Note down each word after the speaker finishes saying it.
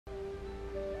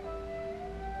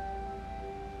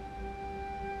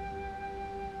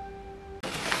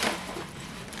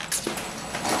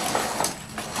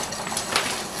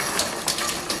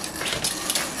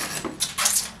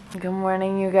Good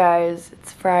morning, you guys.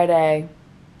 It's Friday.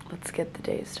 Let's get the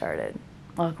day started.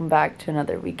 Welcome back to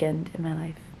another weekend in my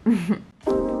life.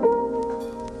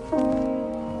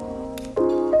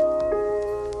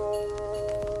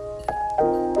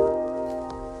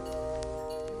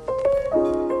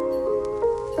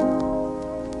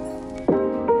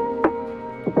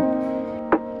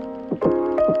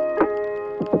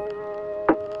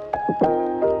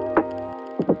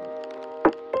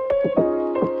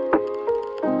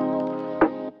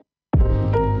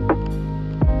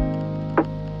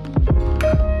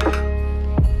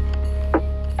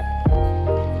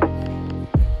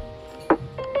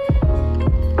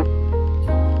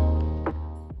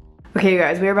 Okay, you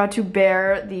guys, we are about to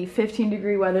bear the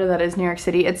 15-degree weather that is New York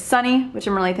City. It's sunny, which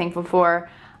I'm really thankful for.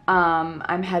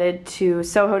 I'm headed to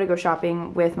Soho to go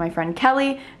shopping with my friend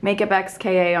Kelly,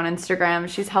 MakeupXKA on Instagram.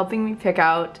 She's helping me pick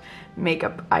out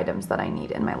makeup items that I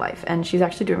need in my life. And she's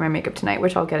actually doing my makeup tonight,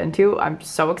 which I'll get into. I'm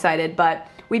so excited, but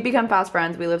we've become fast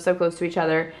friends. We live so close to each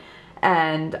other.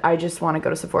 And I just want to go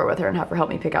to Sephora with her and have her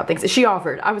help me pick out things. She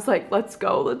offered. I was like, let's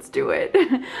go, let's do it.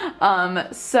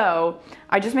 So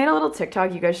I just made a little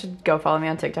TikTok. You guys should go follow me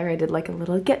on TikTok. I did like a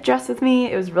little get dressed with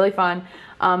me. It was really fun.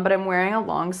 But I'm wearing a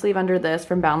long sleeve under this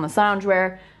from Boundless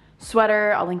Loungewear.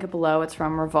 Sweater, I'll link it below. It's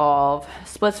from Revolve.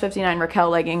 Splits 59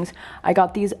 Raquel leggings. I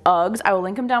got these Uggs. I will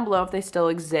link them down below if they still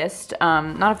exist.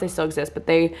 Not if they still exist, but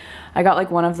I got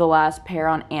like one of the last pair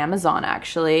on Amazon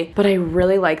actually. But I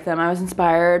really like them. I was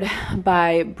inspired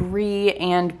by Brie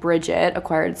and Bridget,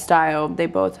 Acquired Style. They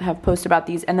both have posted about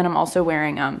these. And then I'm also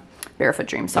wearing Barefoot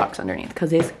Dream socks underneath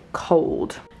because it's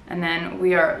cold. And then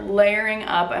we are layering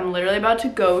up. I'm literally about to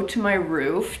go to my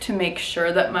roof to make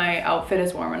sure that my outfit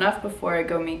is warm enough before I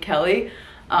go meet Kelly.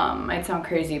 Might sound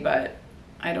crazy, but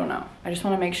I don't know. I just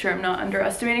want to make sure I'm not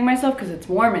underestimating myself because it's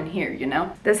warm in here, you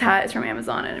know? This hat is from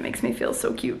Amazon and it makes me feel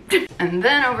so cute. And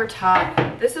then over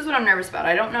top, this is what I'm nervous about.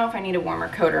 I don't know if I need a warmer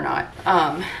coat or not,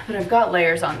 but I've got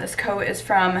layers on. This coat is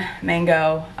from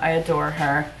Mango. I adore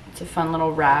her. It's a fun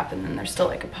little wrap, and then there's still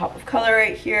like a pop of color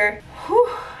right here. Whew.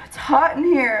 It's hot in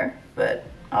here, but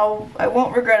I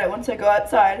won't regret it once I go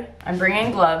outside. I'm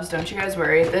bringing gloves, don't you guys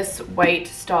worry. This white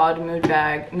Staud moon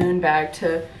bag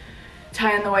to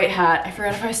tie in the white hat. I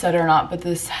forgot if I said it or not, but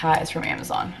this hat is from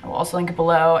Amazon. I will also link it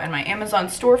below, and my Amazon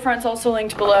storefront's also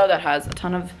linked below. That has a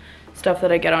ton of stuff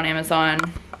that I get on Amazon.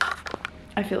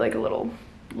 I feel like a little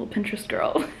Pinterest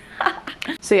girl.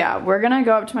 So yeah, we're gonna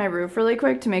go up to my roof really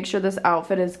quick to make sure this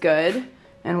outfit is good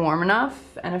and warm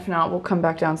enough, and if not, we'll come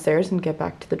back downstairs and get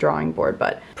back to the drawing board,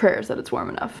 but prayers that it's warm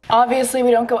enough. Obviously,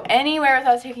 we don't go anywhere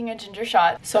without taking a ginger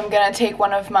shot, so I'm gonna take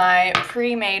one of my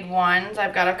pre-made ones.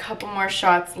 I've got a couple more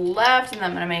shots left, and then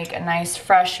I'm gonna make a nice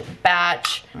fresh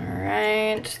batch. All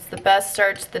right, it's the best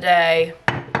start to the day.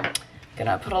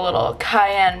 Gonna put a little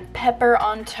cayenne pepper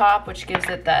on top, which gives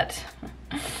it that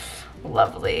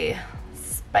lovely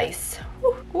spice.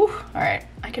 Woo, woo. All right,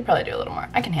 I could probably do a little more.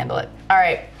 I can handle it. All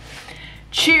right.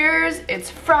 Cheers, it's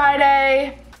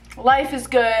Friday, life is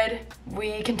good,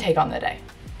 we can take on the day.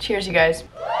 Cheers, you guys.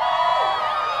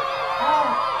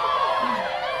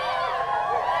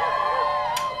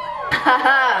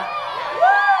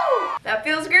 That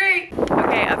feels great.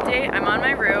 Okay, update, I'm on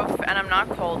my roof and I'm not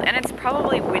cold, and it's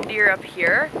probably windier up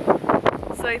here,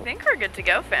 so I think we're good to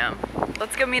go, fam.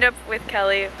 Let's go meet up with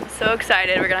Kelly. I'm so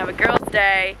excited, we're gonna have a girls'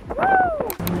 day. Woo!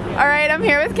 All right, I'm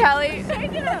here with Kelly.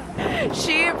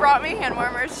 She brought me hand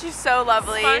warmers. She's so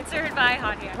lovely. Sponsored by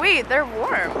Hot Hand. Wait, they're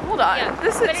warm. Hold on. Yeah.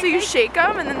 This is so you shake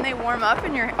them and then they warm up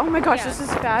in your. Oh my gosh, yeah. This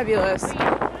is fabulous. So you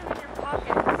put them in your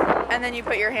pocket. And then you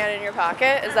put your hand in your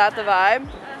pocket. Is that the vibe?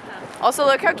 Also,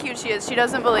 look how cute she is. She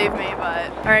doesn't believe me, but.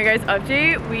 All right, guys.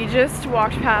 Update. We just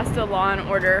walked past a Law and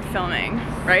Order filming,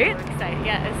 right? So excited.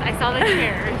 Yes, I saw the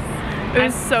chairs. It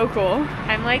was so cool.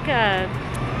 I'm like a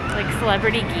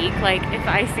celebrity geek. Like if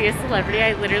I see a celebrity,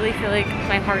 I literally feel like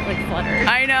my heart like flutters.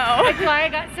 I know. That's why I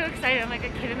got so excited. I'm like a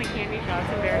kid in the candy shop.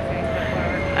 It's embarrassing, but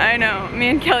whatever. I know. Me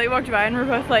and Kelly walked by and we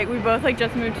both like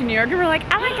just moved to New York and we're like,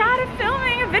 oh my god, I'm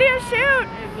filming a video shoot.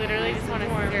 I literally just want to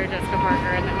see Sarah Jessica Parker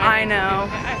and then I know.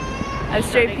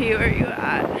 SJP, where are you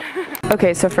at?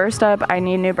 Okay, so first up, I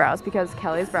need new brows because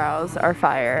Kelly's brows are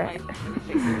fire.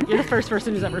 You're the first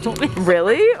person who's ever told me.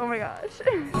 Really? Oh my gosh.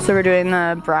 So we're doing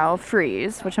the brow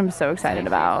freeze, which I'm so excited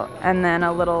about. And then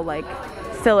a little like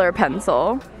filler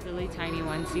pencil. Really tiny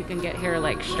one so you can get hair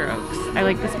like strokes. I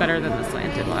like this better than the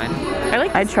slanted one.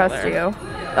 I trust you.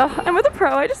 Oh, I'm with a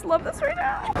pro. I just love this right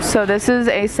now. So this is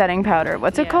a setting powder.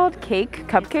 What's it called? Cake?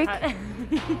 Cupcake?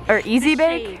 Or Easy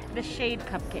Bake? The shade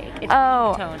cupcake. It's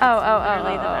oh, toned. oh.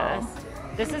 Literally the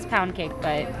best. This is pound cake,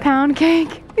 but Pound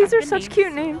cake. These are the such names.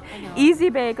 cute names. I know.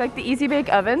 Easy bake, like the Easy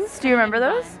Bake ovens. Do you remember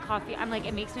those? Coffee. I'm like,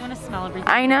 it makes me want to smell everything.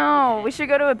 I know. We should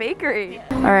go to a bakery.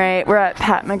 All right, we're at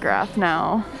Pat McGrath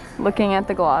now, looking at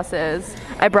the glosses.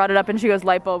 I brought it up and she goes,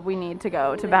 light bulb, we need to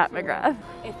go to Pat McGrath.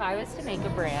 If I was to make a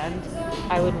brand,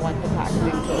 I would want the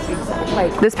packaging to look so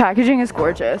like This packaging is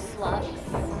gorgeous. luxe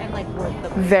and like worth the.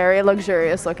 Very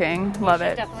luxurious looking. Love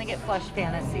it. Definitely get Flush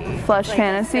Fantasy. Flush like,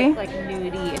 Fantasy? Like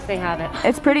nudie if they have it.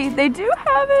 It's pretty. They do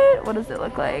have it. What does it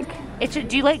look like? It should.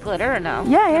 Do you like glitter or no?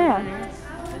 Yeah.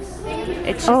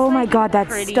 It's just, Oh my like, god, that's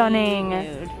pretty stunning.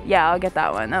 nude. Yeah, I'll get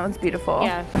that one. That one's beautiful.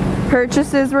 Yeah.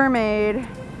 Purchases were made.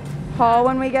 Haul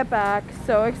when we get back.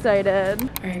 So excited.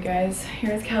 All right, guys.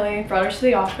 Here's Kelly. Brought her to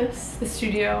the office, the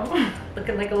studio.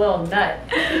 Looking like a little nut.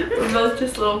 We're both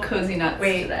just little cozy nuts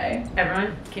today.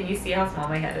 Everyone, can you see how small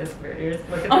my head is compared to yours?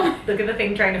 Look at the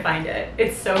thing trying to find it.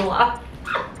 It's so long.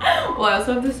 Well, I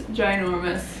also have this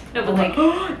ginormous. No, but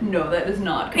like, no, that is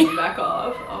not coming back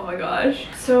off. Oh my gosh.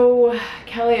 So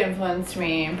Kelly influenced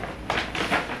me.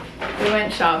 We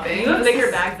went shopping. you have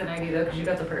bigger bags than I do though, because you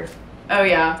got the purse. Oh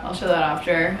yeah, I'll show that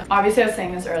after. Obviously I was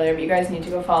saying this earlier, but you guys need to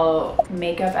go follow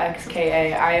Makeup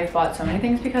XKA. I have bought so many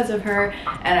things because of her,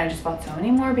 and I just bought so many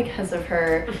more because of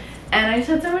her, and I just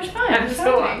had so much fun. I'm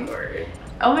so awkward.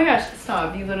 Oh my gosh,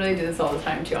 stop. You literally do this all the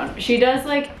time too. She does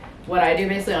like what I do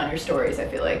basically on your stories, I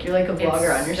feel like. You're like a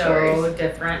vlogger on your stories. It's so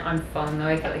different on phone though,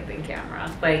 I feel like, than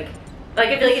camera. Like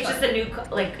I feel like it's just a new,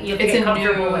 like, you have to get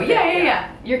comfortable with it.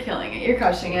 Yeah. You're killing it. You're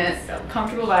crushing it. So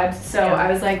comfortable vibes. So yeah. I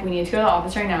was like, we need to go to the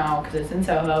office right now because it's in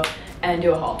Soho and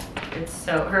do a haul. It's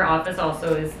so, her office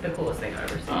also is the coolest thing I've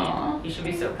ever seen. Aww. You should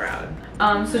be so proud.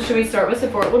 So should we start with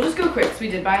Sephora? We'll just go quick because we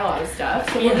did buy a lot of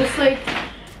stuff. So we'll just like.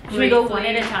 Should we go one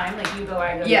at a time? Like you go,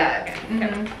 I go. Yeah.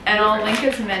 Okay. And I'll link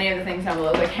as many of the things down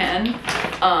below as I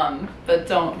can. But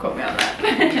don't quote me on that.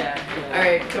 Yeah. All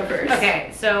right, go first.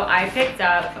 Okay, so I picked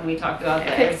up, and we talked about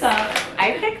this.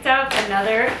 I picked up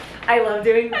another. I love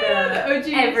doing the OG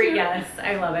every too. yes,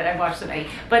 I love it. I've watched so many.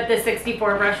 But the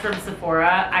 64 brush from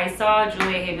Sephora, I saw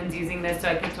Julia Havens using this, so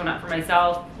I picked one up for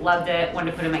myself. Loved it.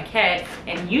 Wanted to put in my kit.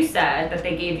 And you said that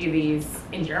they gave you these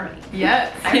in Germany.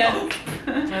 Yes. I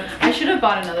I should have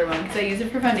bought another one because I use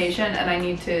it for foundation and I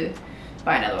need to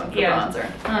buy another one for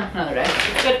bronzer. Another day.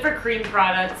 It's good for cream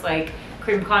products like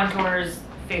cream contours,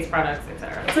 face products,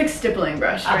 etc. It's like stippling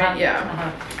brush, right?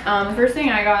 Yeah. The first thing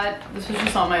I got, this was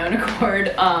just on my own accord.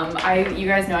 You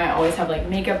guys know I always have like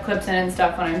makeup clips in and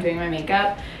stuff when I'm doing my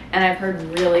makeup, and I've heard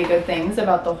really good things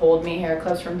about the Hold Me hair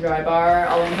clips from Dry Bar.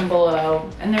 I'll link them below,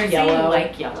 and they're yellow. You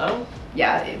like yellow?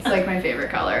 Yeah, it's like my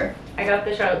favorite color. I got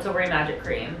the Charlotte Tilbury Magic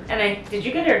Cream, and did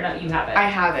you get it or no? You have it. I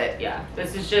have it. Yeah,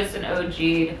 this is just an OG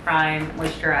to prime,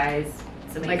 moisturize.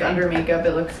 It's amazing. Like under makeup,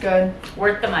 it looks good.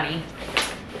 Worth the money.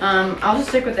 I'll just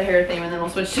stick with the hair theme and then we'll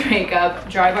switch to makeup.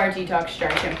 Dry Bar Detox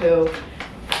Dry Shampoo.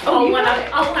 I'll one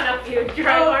up you.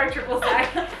 Dry Bar Triple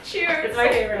Sec. Cheers. It's my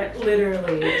favorite.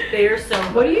 Literally, they are so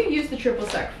good. What do you use the Triple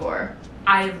Sec for?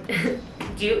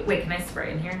 Wait, can I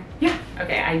spray in here? Yeah.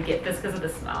 Okay, I get this because of the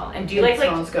smell. And do you It like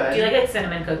smells good. Do you like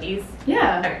cinnamon cookies?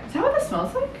 Yeah. Okay. Is that what this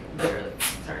smells like? Literally.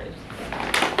 Sorry.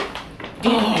 Do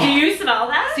you smell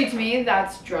that? See, to me,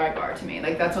 that's Dry Bar to me.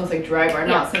 Like, that smells like Dry Bar,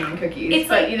 not cinnamon cookies. It's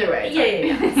but like, either way.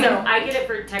 Yeah. So I get it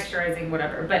for texturizing,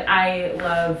 whatever. But I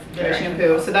love the dry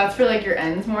shampoo. So that's for like your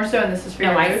ends more so, and this is for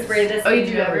your I roots? spray this. Oh, you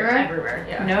do everywhere? Everywhere,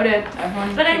 yeah. Noted.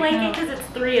 Everyone But I like it because it's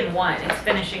 3-in-1. It's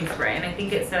finishing spray, and I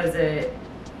think it says it.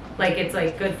 Like it's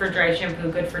like good for dry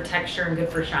shampoo, good for texture, and good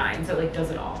for shine. So it like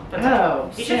does it all. But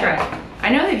you should try it. I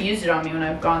know they've used it on me when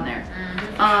I've gone there.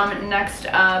 Next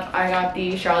up, I got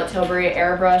the Charlotte Tilbury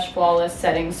Airbrush Flawless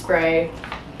Setting Spray.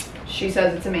 She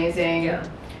says it's amazing. Yeah.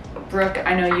 Brooke,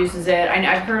 I know, uses it.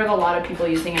 I've heard of a lot of people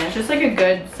using it. It's just like a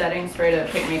good setting spray to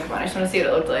pick makeup on. I just want to see what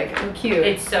it looked like. It's cute.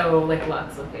 It's so like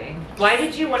luxe looking. Why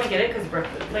did you want to get it? Because Brooke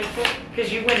liked it?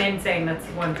 Because you went in saying that's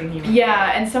one thing you.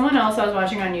 Yeah, and someone else I was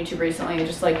watching on YouTube recently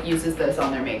just like uses this on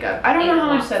their makeup. I don't know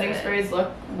how much setting sprays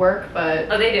work,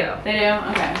 but oh, they do. They do.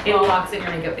 Okay. It locks in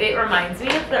your makeup. It reminds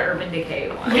me of the Urban Decay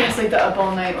one. Yes, like the up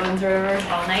all night ones or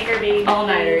whatever. All nighter, baby. All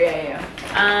nighter, yeah.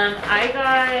 I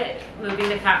got, moving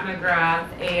to Pat McGrath,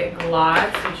 a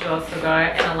gloss, which you also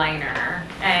got, and a liner.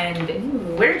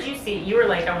 And where did you see? You were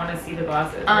like, I want to see the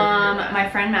glosses. My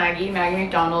friend Maggie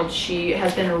McDonald, she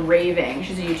has been raving.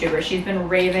 She's a YouTuber. She's been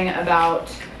raving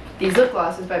about these lip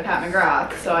glosses by Pat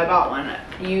McGrath, so I bought one.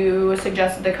 You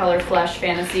suggested the color Flesh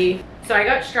Fantasy. So I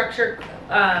got Structure,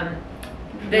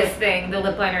 this thing, the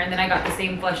lip liner, and then I got the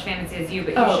same Flesh Fantasy as you,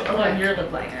 but you should put on your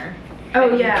lip liner.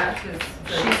 Oh yeah.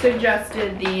 She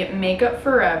suggested the Makeup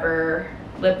Forever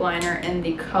lip liner in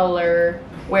the color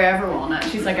Wherever walnut.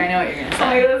 She's like, I know what you're gonna say. Oh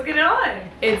my god, let's get it on.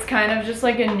 It's kind of just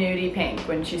like a nudie pink,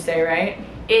 wouldn't you say, right?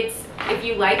 It's, if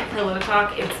you like Pillow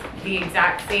Talk, it's the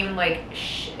exact same like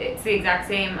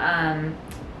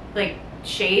like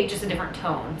shade, just a different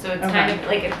tone. So it's kind of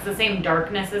like, it's the same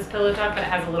darkness as Pillow Talk, but it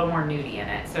has a little more nudie in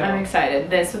it. So I'm excited.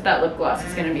 This with that lip gloss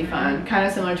is gonna be fun. Kind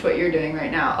of similar to what you're doing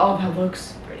right now. Oh, that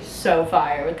looks so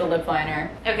fire with the lip liner.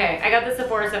 Okay, I got the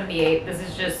Sephora 78. This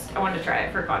is just, I wanted to try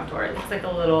it for contour. It looks like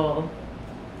a little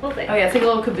thing. Oh yeah, it's like a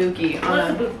little kabuki on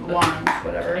a wand, I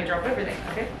whatever. dropped everything,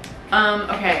 okay?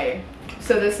 Okay.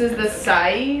 So this is the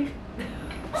Say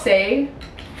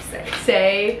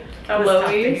That was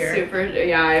tough to Glowy hear. Super,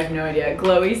 yeah, I have no idea.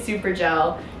 Glowy Super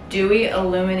Gel Dewy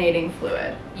Illuminating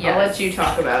Fluid. Yes. I'll let you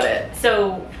talk about it.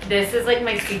 So this is like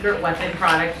my secret weapon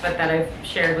product, but that I've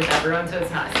shared with everyone, so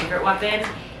it's not a secret weapon.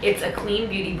 It's a clean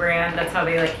beauty brand. That's how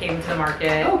they like came to the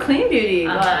market. Oh, clean beauty.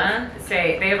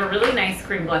 Say they have a really nice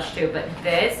cream blush too, but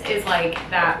this is like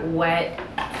that wet,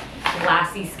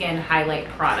 glassy skin highlight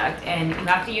product, and you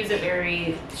have to use it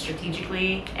very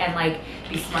strategically and like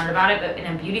be smart about it. But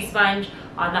in a beauty sponge,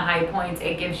 on the high points,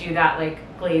 it gives you that like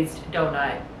glazed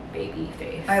donut baby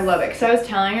face. I love it, because I was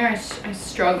telling her I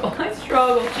struggle.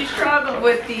 She struggled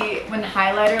with when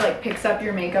highlighter like picks up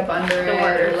your makeup under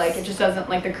it, or like it just doesn't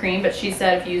like the cream. But she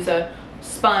said if you use a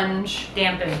sponge,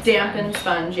 dampened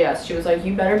sponge, yes, she was like,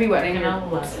 you better be wetting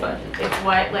your sponge. It's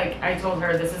what, like I told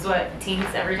her, this is what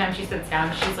Tinks, every time she sits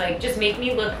down, she's like, just make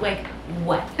me look like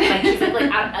wet. Like she said,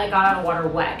 like I got out of water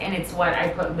wet, and it's what I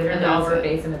put literally all over her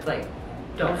face, and it's like,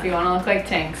 don't. If you want to look like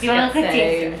Tinks, you want to look like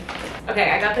Tinks.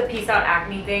 Okay, I got the Peace Out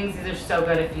Acne things. These are so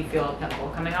good if you feel a pimple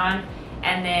coming on.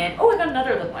 And then, oh, I got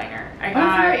another lip liner. I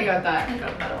forgot you got that. I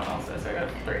got another one also, so I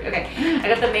got 3. Okay, I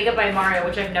got the Makeup by Mario,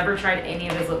 which I've never tried any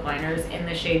of his lip liners, in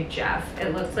the shade Jeff.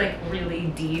 It looks like really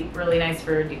deep, really nice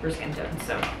for deeper skin tones,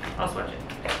 so I'll swatch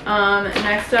it.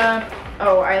 Next up,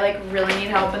 I like really need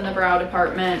help in the brow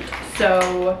department,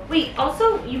 so. Wait,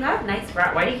 also, you have nice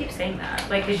brow. Why do you keep saying that?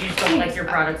 Like, because you just don't like your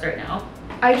products right now?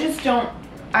 I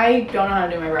don't know how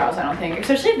to do my brows, I don't think.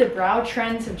 Especially if the brow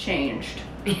trends have changed.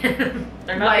 They're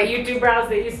not like the YouTube brows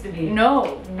they used to be.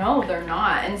 No, they're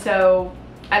not. And so,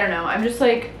 I don't know. I'm just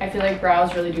like, I feel like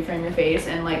brows really do frame your face,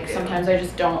 and like sometimes I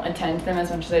just don't attend to them as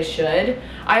much as I should.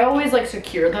 I always like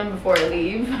secure them before I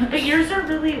leave. But yours are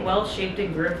really well shaped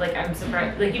and grooved. Like, I'm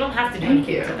surprised. Like, you don't have to do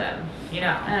anything to them. You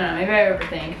know. I don't know. Maybe I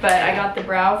overthink. But I got the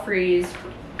Brow Freeze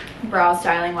brow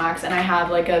styling wax, and I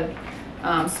have like a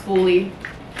spoolie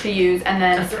to use, and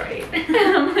then that's right.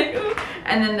 I'm like, ooh.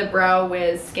 And then the Brow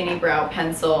Wiz Skinny Brow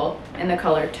Pencil in the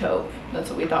color Taupe. That's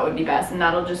what we thought would be best, and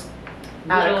that'll just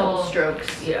add a couple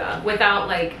strokes. Yeah, without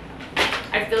like,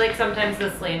 I feel like sometimes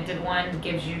the slanted one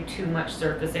gives you too much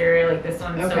surface area. Like this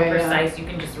one's so precise, you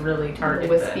can just really target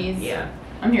wispies. Yeah.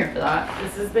 I'm here for that.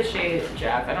 This is the shade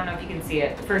Jeff. I don't know if you can see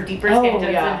it. For deeper skin tones,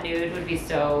 a nude would be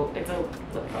so. It's a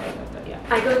lip color, but yeah.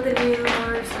 I got the new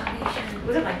NARS foundation.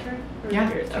 Was it my turn? Yeah.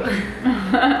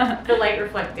 The light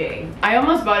reflecting. I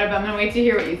almost bought it, but I'm gonna wait to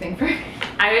hear what you think first.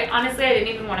 I honestly didn't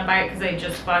even want to buy it because I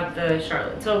just bought the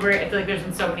Charlotte Tilbury. I feel like there's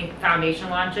been so many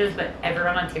foundation launches, but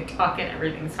everyone on TikTok and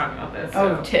everything's talking about this.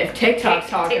 So. Oh, TikTok's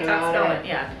talking about it.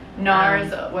 Yeah.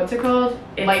 NARS, what's it called?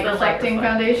 Light reflecting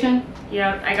foundation?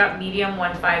 Yeah, I got medium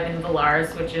 1.5 in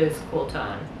Velars, which is cool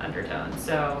tone, undertone.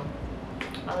 So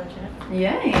I'll let you know.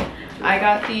 Yay.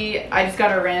 I just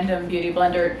got a random beauty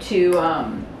blender to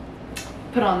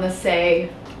put on the Say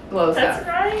glow stuff. That's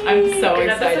right. I'm so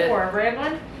excited. Is that the Sephora brand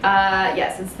one?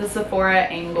 Yes, it's the Sephora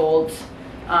Angled.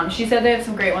 She said they have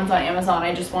some great ones on Amazon.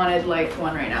 I just wanted like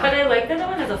one right now. But I like that the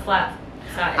one has a flat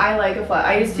side. I like a flat.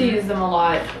 I used to use them a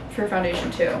lot for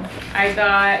foundation too. I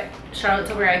got Charlotte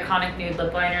Tilbury Iconic Nude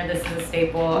Lip Liner. This is a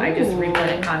staple. Ooh. I just refill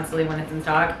it constantly when it's in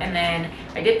stock. And then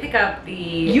I did pick up the...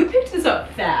 You picked this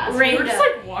up fast. Right. We're just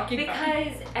like walking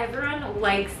because everyone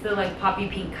likes the like poppy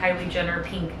pink Kylie Jenner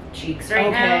pink cheeks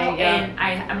right now. Yeah. And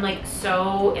I'm like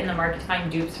so in the market to find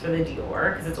dupes for the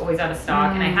Dior because it's always out of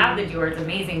stock. And I have the Dior. It's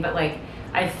amazing. But like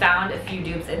I found a few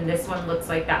dupes, and this one looks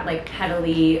like that like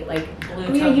petally like blue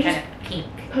tone kind of pink.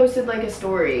 Posted like a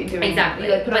story doing exactly.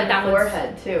 You like put on that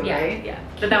forehead too, yeah, right? Yeah.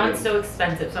 But that one's so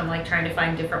expensive, so I'm like trying to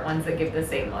find different ones that give the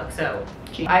same look. So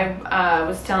I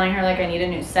was telling her like I need a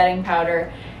new setting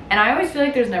powder, and I always feel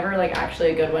like there's never like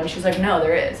actually a good one. She's like, no,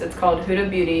 there is. It's called Huda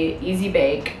Beauty Easy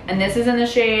Bake, and this is in the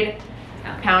shade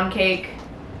Pound Cake.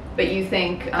 But you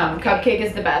think Cupcake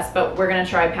is the best, but we're gonna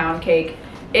try Pound Cake.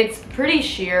 It's pretty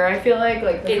sheer, I feel like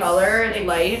the color, it's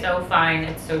light. It's so fine,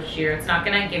 it's so sheer. It's not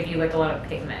gonna give you like a lot of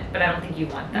pigment, but I don't think you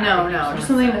want that. No, just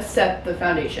something to set the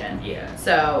foundation. Yeah.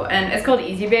 So, and it's called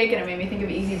Easy Bake, and it made me think of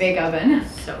Easy Bake Oven.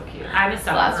 So cute. I'm a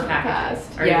sucker for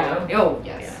packaging. Are you? Oh,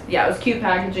 yes. Yeah, it was cute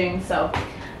packaging, so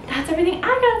that's everything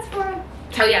I got for it.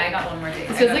 Oh yeah, I got one more thing.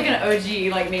 This feels like an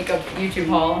OG like makeup YouTube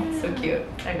haul. So cute.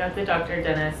 I got the Dr.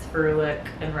 Dennis Ferulic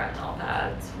and Retinol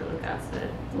pads, ferulic acid.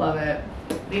 Love it.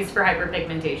 These for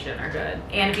hyperpigmentation are good,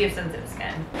 and if you have sensitive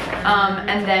skin.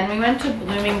 And then we went to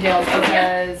Bloomingdale's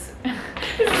because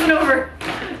this isn't over.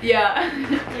 Yeah.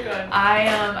 Oh my God. I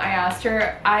asked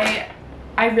her. I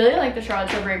really like the Charlotte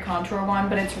Tilbury contour one,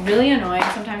 but it's really annoying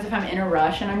sometimes if I'm in a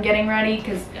rush and I'm getting ready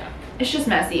because it's just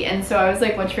messy. And so I was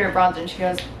like, "What's your favorite bronzer?" And she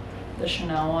goes, "The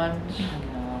Chanel one."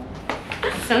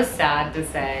 It's so sad to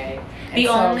say. It's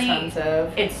so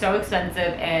expensive. It's so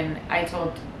expensive, and I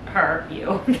told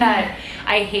you that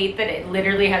I hate that it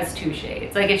literally has 2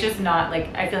 shades. Like it's just not like,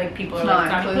 I feel like people are like,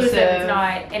 it's not inclusive, it's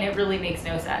not, and it really makes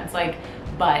no sense. Like,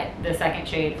 but the second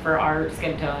shade for our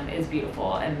skin tone is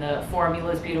beautiful, and the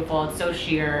formula is beautiful. It's so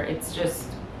sheer. It's just,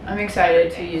 I'm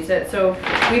excited to use it. So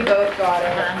we both got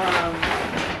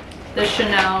it. The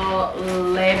Chanel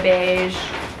Le Beige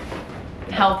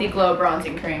Healthy Glow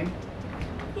Bronzing Cream.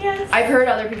 Yes. I've heard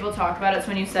other people talk about it, so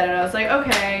when you said it, I was like,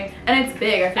 okay. And it's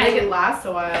big. I feel like it lasts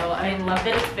a while. I love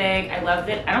that it's big. I love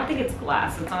that. I don't think it's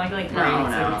glass. It's not like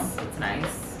no. It's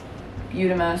nice.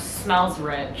 Beautimous. Smells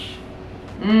rich.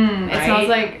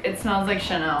 Right? It smells like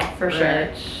Chanel for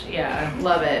sure. Yeah.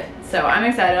 Love it. So I'm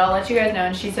excited. I'll let you guys know.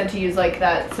 And she said to use like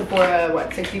that Sephora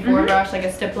 64 brush, like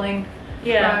a stippling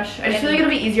brush. I just feel like it'll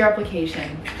be easier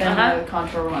application than the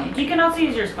contour one. You can also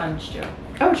use your sponge too.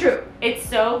 Oh, true. It's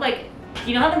so like,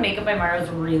 you know how the Makeup by Mario is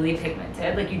really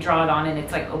pigmented? Like you draw it on and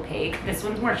it's like opaque. This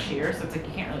one's more sheer, so it's like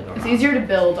you can't really go wrong. It's easier to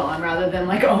build on rather than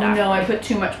like, oh no, I put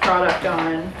too much product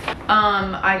on.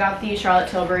 I got the Charlotte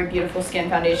Tilbury Beautiful Skin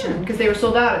Foundation because they were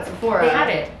sold out at Sephora. They had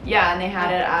it. Yeah, and they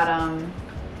had it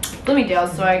at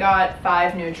Bloomingdale's, so I got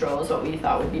 5 neutrals, what we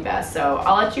thought would be best. So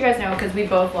I'll let you guys know because we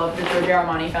both love the Giorgio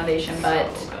Armani foundation,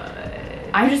 but so good.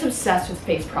 I'm just obsessed with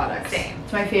face products. Same.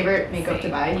 It's my favorite makeup to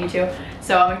buy, you too.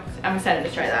 So I'm excited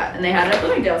to try that. And they had it at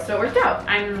Bloomingdale's, so it worked out.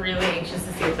 I'm really anxious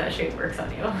to see if that shade works on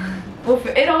you. Well,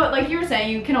 it all, like you were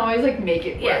saying, you can always like make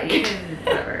it work. Yeah, you can,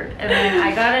 whatever. And then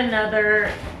I got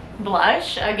another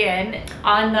blush, again,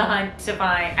 on the hunt to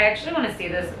find. I actually want to see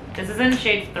this. This is in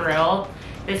shade Thrill.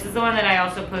 This is the one that I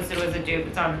also posted was a dupe.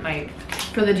 It's on my...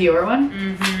 For the Dior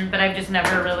one? But I've just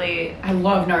never really... I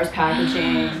love NARS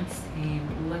packaging.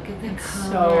 Look at the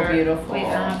color. So beautiful. Wait,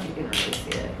 I don't know if you can really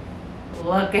see it.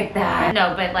 Look at that.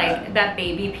 No, but like that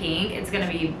baby pink, it's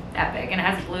gonna be epic. And it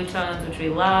has blue tones, which we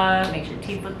love. Makes your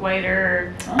teeth look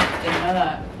whiter. Oh, didn't know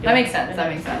that. Yeah. That makes sense.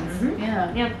 That makes sense.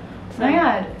 Yeah. Yeah. Oh my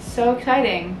God, so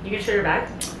exciting. You can show your back?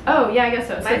 Oh yeah, I guess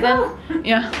so.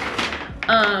 Yeah.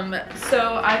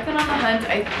 So I've been on the hunt.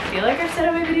 I feel like I've said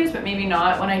in my videos, but maybe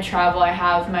not. When I travel, I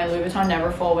have my Louis Vuitton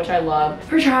Neverfull, which I love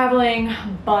for traveling,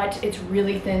 but it's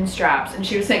really thin straps. And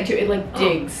she was saying too, it like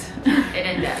digs. It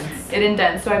indents. It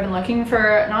indents. So I've been looking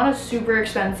for not a super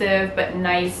expensive, but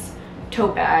nice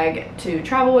tote bag to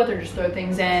travel with or just throw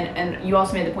things in. And you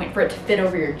also made the point for it to fit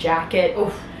over your jacket.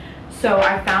 Oof. So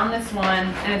I found this one,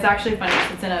 and it's actually funny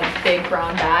because it's in a big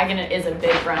brown bag, and it is a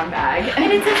big brown bag.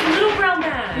 And it's a little brown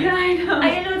bag. Yeah, I know. I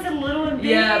didn't know it's a little and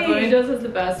big. Yeah, Bloomingdale's has the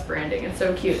best branding. It's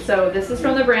so cute. So this is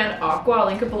from the brand Aqua. I'll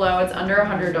link it below. It's under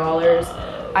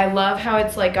 $100. I love how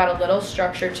it's like got a little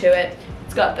structure to it.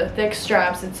 It's got the thick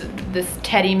straps. It's this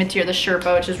teddy material, the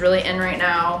Sherpa, which is really in right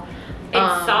now.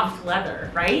 It's soft leather,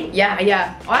 right?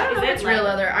 Yeah. Well, I don't know if it's real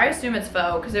leather? leather. I assume it's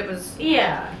faux because it was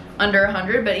Yeah. under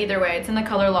 100, but either way, it's in the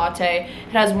color latte.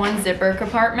 It has one zipper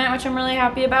compartment, which I'm really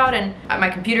happy about, and my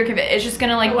computer can fit. It's just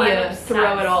gonna like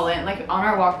throw it all in. Like on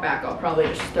our walk back, I'll probably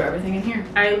just throw everything in here.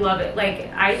 I love it.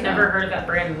 Like I'd never heard of that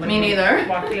brand. When Me neither.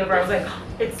 Walked me over, I was like, oh,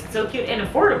 it's so cute and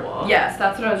affordable. Yes,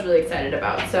 that's what I was really excited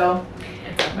about. So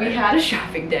we had a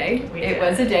shopping day. It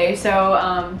was a day. So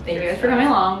thank you guys for coming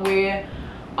along.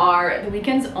 The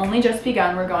weekend's only just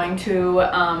begun. We're going to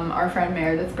our friend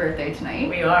Meredith's birthday tonight.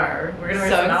 We are. We're gonna wear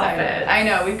some outfits. I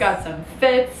know, we've got some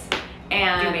fits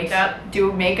and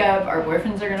do makeup. Our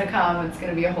boyfriends are gonna come. It's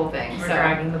gonna be a whole thing. We're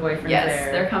dragging the boyfriends there.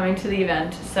 Yes, they're coming to the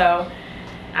event. So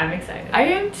I'm excited. I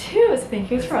am too. So thank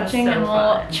you guys for watching, and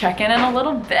we'll check in a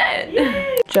little bit.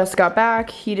 Yay. Just got back,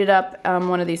 heated up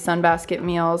one of these Sunbasket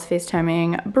meals,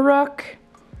 FaceTiming Brooke.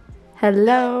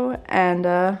 Hello, and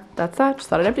that's that. Just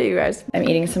thought I'd update you guys. I'm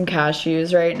eating some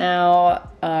cashews right now.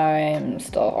 I'm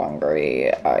still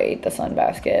hungry. I ate the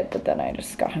Sunbasket, but then I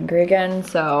just got hungry again.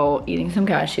 So eating some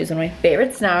cashews, one of my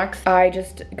favorite snacks. I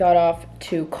just got off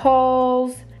 2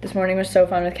 calls. This morning was so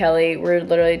fun with Kelly. We're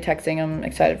literally texting. I'm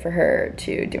excited for her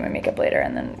to do my makeup later,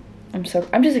 and then I'm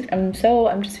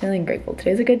just feeling grateful.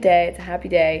 Today's a good day. It's a happy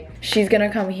day. She's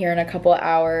gonna come here in a couple of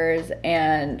hours,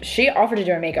 and she offered to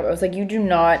do my makeup. I was like, you do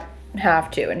not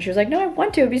have to. And she was like, no, I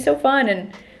want to. It'd be so fun.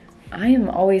 And I am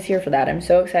always here for that. I'm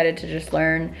so excited to just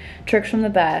learn tricks from the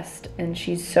best. And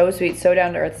she's so sweet, so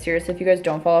down to earth. Seriously, if you guys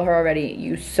don't follow her already,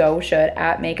 you so should,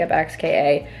 at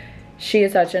makeupxka. She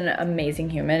is such an amazing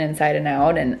human inside and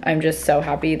out, and I'm just so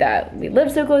happy that we live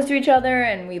so close to each other,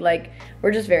 and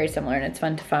we're just very similar, and it's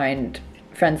fun to find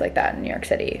friends like that in New York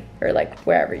City, or like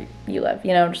wherever you live,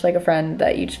 you know, just like a friend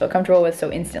that you just feel comfortable with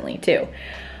so instantly too.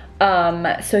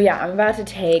 So yeah, I'm about to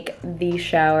take the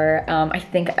shower,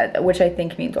 which I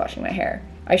think means washing my hair.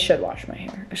 I should wash my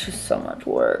hair. It's just so much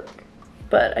work,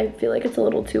 but I feel like it's a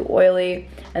little too oily.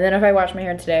 And then if I wash my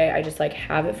hair today, I just like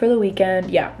have it for the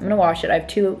weekend. Yeah, I'm gonna wash it. I have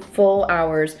 2 full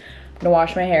hours. I'm gonna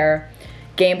wash my hair.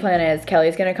 Game plan is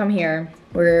Kelly's gonna come here.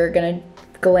 We're gonna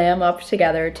glam up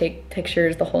together, take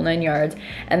pictures, the whole 9 yards,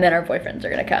 and then our boyfriends are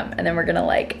gonna come, and then we're gonna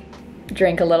like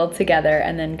drink a little together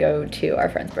and then go to our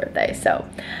friend's birthday. So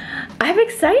I'm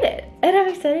excited, and I'm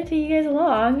excited to take you guys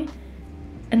along,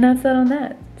 and that's that on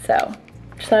that. So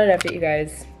just thought I'd update you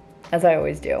guys, as I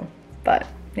always do. But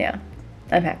yeah,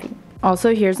 I'm happy.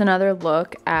 Also, here's another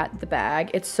look at the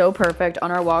bag. It's so perfect. On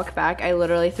our walk back, I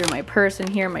literally threw my purse in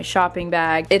here, my shopping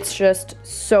bag. It's just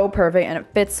so perfect, and it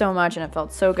fits so much, and it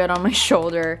felt so good on my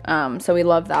shoulder. So we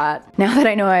love that. Now that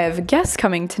I know I have guests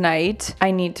coming tonight,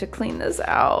 I need to clean this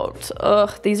out.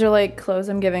 Ugh, these are like clothes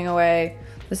I'm giving away.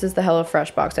 This is the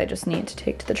HelloFresh box I just need to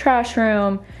take to the trash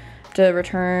room to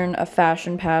return a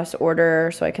fashion pass order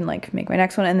so I can like make my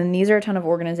next one. And then these are a ton of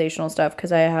organizational stuff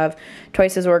because I have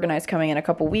Twice as Organized coming in a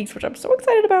couple weeks, which I'm so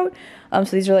excited about.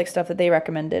 So these are like stuff that they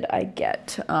recommended I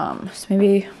get. So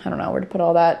maybe, I don't know where to put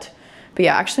all that. But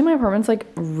yeah, actually my apartment's like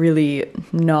really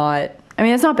not, I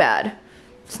mean, it's not bad.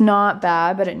 It's not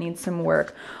bad, but it needs some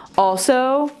work.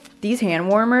 Also, these hand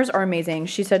warmers are amazing.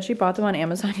 She said she bought them on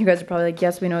Amazon. You guys are probably like,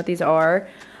 yes, we know what these are.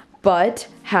 But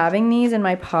having these in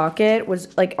my pocket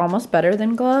was like almost better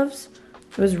than gloves.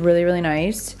 It was really, really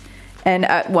nice. And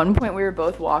at one point we were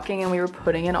both walking and we were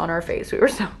putting it on our face. We were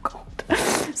so cold.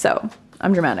 So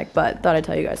I'm dramatic, but thought I'd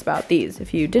tell you guys about these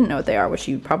if you didn't know what they are, which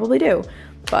you probably do.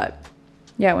 But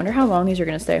yeah, I wonder how long these are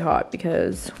gonna stay hot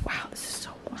because wow, this is so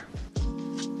warm.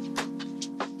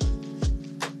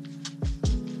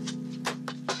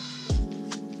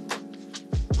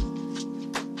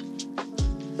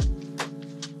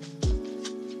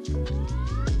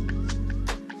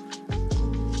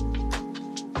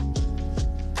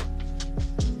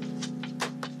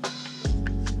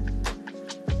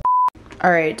 All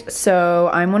right,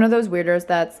 so I'm one of those weirdos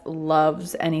that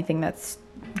loves anything that's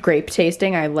grape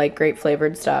tasting. I like grape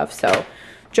flavored stuff, so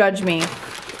judge me.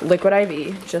 Liquid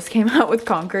IV just came out with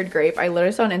Concord grape. I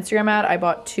literally saw an Instagram ad. I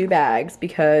bought 2 bags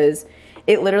because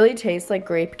it literally tastes like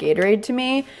grape Gatorade to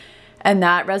me, and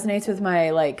that resonates with my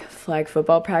like flag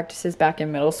football practices back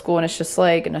in middle school, and it's just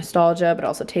like nostalgia, but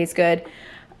also tastes good.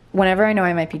 Whenever I know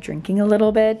I might be drinking a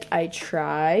little bit, I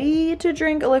try to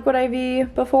drink a liquid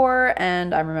IV before,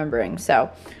 and I'm remembering, so.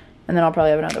 And then I'll probably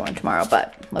have another one tomorrow,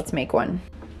 but let's make one.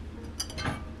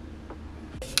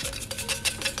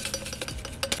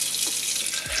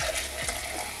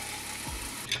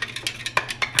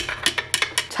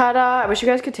 Ta-da! I wish you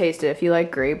guys could taste it. If you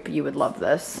like grape, you would love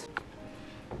this.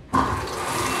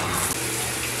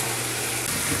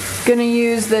 Gonna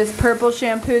use this purple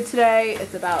shampoo today.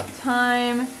 It's about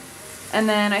time. And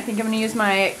then I think I'm gonna use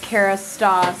my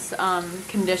Kerastase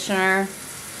conditioner.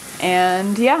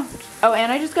 And yeah. Oh,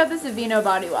 and I just got this Aveeno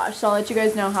body wash, so I'll let you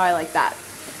guys know how I like that.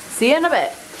 See you in a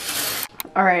bit.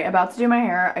 All right, about to do my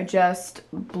hair. I just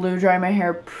blew dry my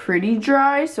hair pretty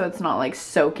dry, so it's not like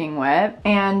soaking wet.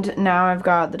 And now I've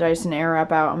got the Dyson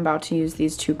Airwrap out. I'm about to use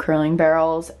these 2 curling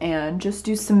barrels and just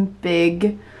do some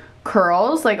big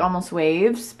curls, like almost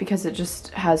waves, because it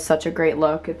just has such a great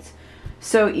look. It's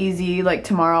so easy. Like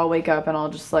tomorrow I'll wake up and I'll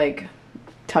just like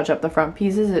touch up the front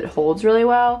pieces. It holds really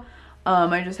well.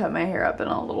 I just have my hair up in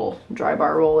a little dry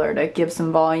bar roller to give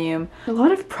some volume. A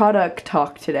lot of product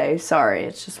talk today. Sorry,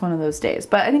 it's just one of those days,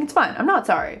 but I think it's fine. I'm not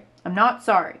sorry. I'm not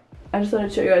sorry. I just wanted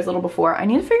to show you guys a little before. I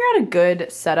need to figure out a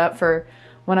good setup for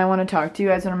when I want to talk to you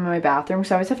guys when I'm in my bathroom,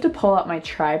 because I always have to pull out my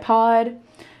tripod.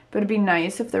 But it'd be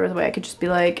nice if there was a way I could just be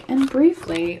like, and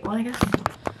briefly, well, I guess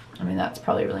I mean, that's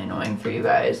probably really annoying for you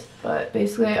guys, but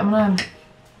basically I'm gonna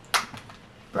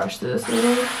brush through this a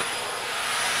little.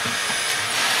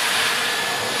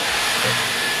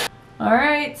 All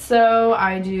right, so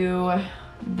I do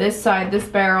this side, this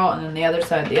barrel, and then the other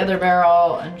side, the other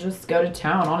barrel, and just go to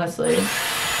town, honestly.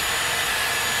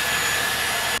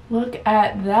 Look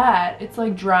at that. It's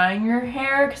like drying your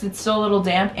hair because it's still a little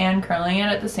damp and curling it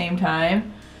at the same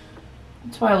time.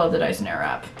 That's why I love the Dyson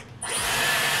Airwrap.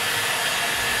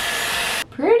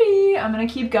 Pretty. I'm gonna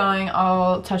keep going.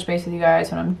 I'll touch base with you guys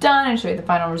when I'm done and show you the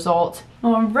final result.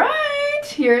 All right,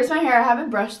 here's my hair. I haven't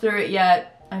brushed through it yet.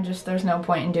 There's no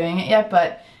point in doing it yet,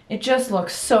 but it just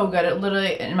looks so good. It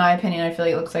literally, in my opinion, I feel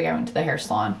like it looks like I went to the hair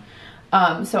salon.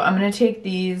 So I'm gonna take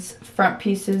these front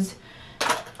pieces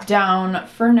down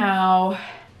for now.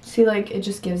 See, like, it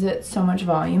just gives it so much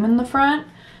volume in the front,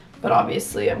 but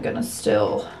obviously I'm gonna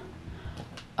still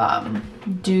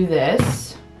do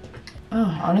this.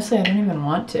 Oh, honestly, I don't even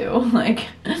want to. Like,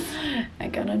 I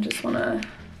kinda just wanna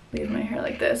leave my hair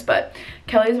like this, but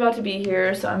Kelly's about to be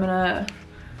here, so I'm gonna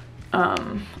oh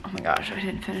my gosh, I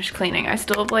didn't finish cleaning. I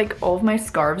still have like all of my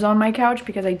scarves on my couch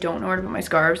because I don't know where to put my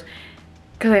scarves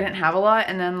because I didn't have a lot,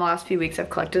 and then the last few weeks I've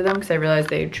collected them because I realized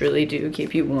they truly do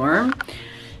keep you warm.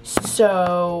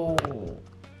 So,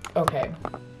 okay,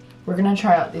 we're gonna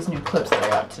try out these new clips that I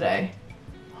got today.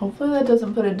 Hopefully that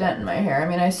doesn't put a dent in my hair. I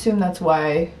mean, I assume that's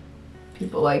why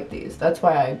people like these. That's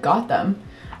why I got them.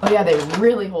 Oh yeah, they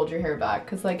really hold your hair back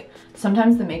because like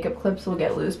sometimes the makeup clips will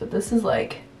get loose, but this is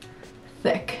like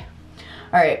thick.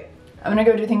 All right, I'm gonna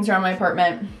go do things around my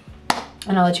apartment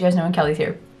and I'll let you guys know when Kelly's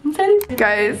here. I'm excited.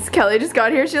 Guys, Kelly just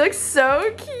got here. She looks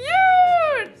so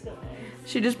cute.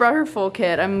 She just brought her full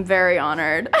kit. I'm very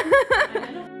honored.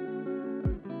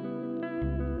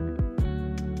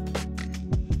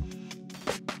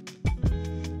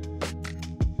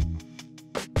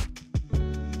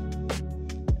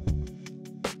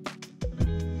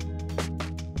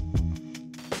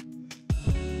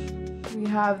 We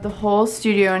have the whole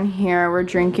studio in here. We're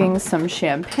drinking some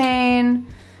champagne.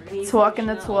 Talking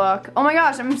the talk. Oh my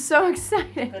gosh, I'm so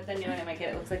excited. But the new one I might get,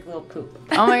 it looks like a little poop.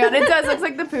 Oh my god, it does. Looks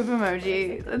like the poop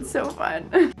emoji. That's so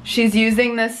fun. She's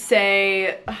using the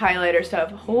Say highlighter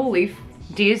stuff. Holy.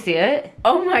 Do you see it?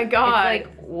 Oh my god. It's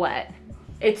like wet.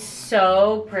 It's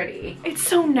so pretty. It's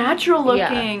so natural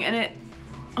looking, yeah. and it.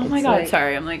 Oh my god. Like,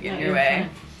 sorry, I'm like in your way.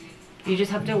 You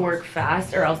just have to work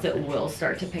fast or else it will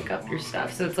start to pick up your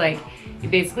stuff. So it's like you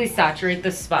basically saturate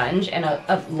the sponge and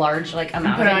a large like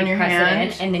amount put it on your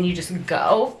hand. It in, and then you just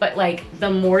go. But like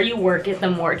the more you work it, the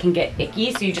more it can get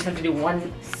icky. So you just have to do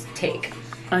one take.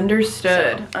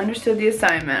 Understood. So. Understood the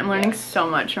assignment. I'm learning so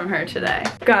much from her today.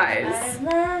 Guys,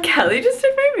 Kelly just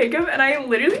did my makeup and I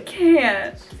literally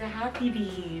can't. She's a happy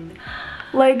bean.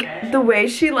 Like, the way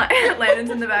she, Landon's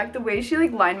in the back, the way she,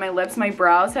 like, lined my lips, my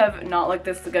brows have not looked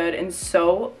this good in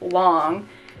so long.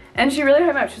 And she really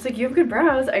hyped me up. She was like, you have good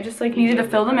brows. I just, like, needed to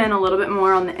fill them in a little bit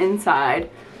more on the inside.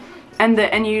 And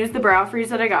you used the brow freeze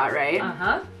that I got, right?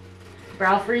 Uh-huh.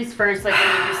 Brow freeze first, like,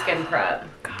 when you do skin prep.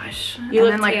 Gosh. You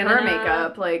and then, like, her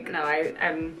makeup, like... No,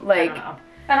 I'm like... I don't know.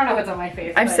 I don't know what's on my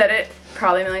face. I've said it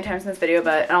probably a million times in this video,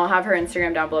 but I'll have her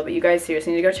Instagram down below, but you guys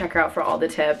seriously need to go check her out for all the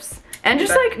tips. And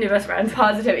just like new best friend.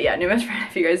 Positivity, yeah, new best friend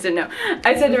if you guys didn't know.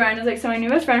 I said to Ryan, I was like, so my new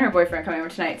best friend and her boyfriend are coming over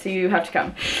tonight, so you have to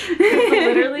come.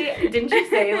 Literally, didn't you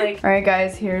say like... Alright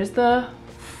guys, here's the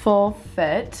full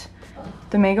fit.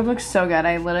 The makeup looks so good.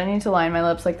 I literally need to line my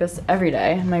lips like this every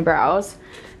day, and my brows.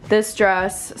 This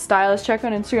dress, stylist, check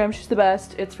on Instagram, she's the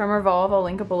best. It's from Revolve, I'll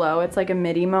link it below. It's like a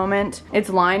midi moment. It's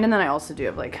lined, and then I also do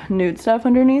have like nude stuff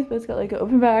underneath, but it's got like an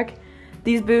open back.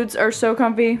 These boots are so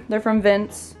comfy. They're from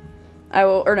Vince.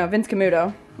 Vince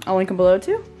Camuto. I'll link them below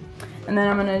too. And then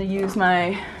I'm gonna use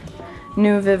my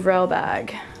new Vivrel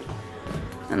bag.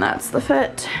 And that's the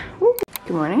fit. Woo.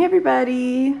 Good morning,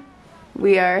 everybody.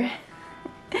 We are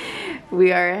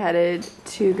headed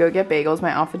to go get bagels.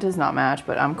 My outfit does not match,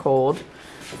 but I'm cold.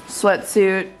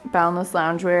 Sweatsuit, boundless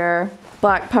loungewear.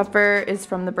 Black puffer is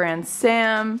from the brand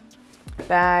Sam.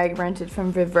 Bag rented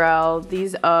from Vivrel.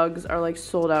 These Uggs are like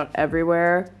sold out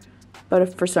everywhere, but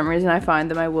if for some reason I find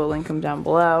them, I will link them down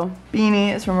below.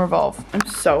 Beanie is from Revolve. I'm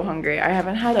so hungry. I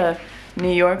haven't had a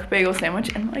New York bagel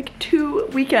sandwich in like 2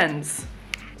 weekends.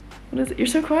 What is it? You're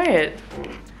so quiet.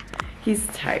 He's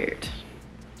tired.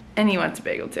 And he wants a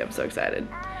bagel too. I'm so excited.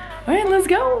 All right, let's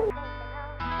go.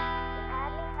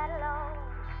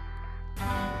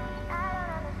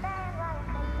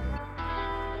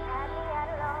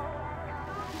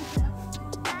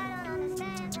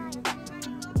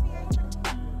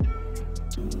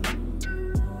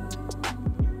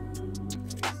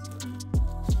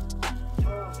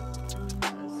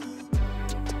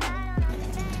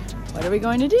 What are we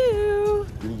going to do?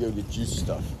 We're gonna go get juice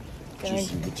stuff.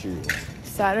 Juicy materials.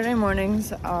 Saturday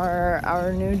mornings are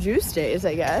our new juice days,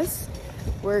 I guess.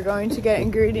 We're going to get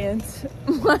ingredients.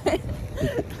 What?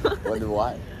 Wonder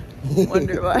why.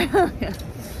 Wonder why. Oh, yeah.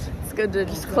 It's good to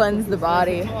just cleanse the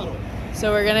body.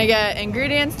 So we're gonna get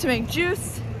ingredients to make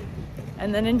juice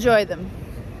and then enjoy them.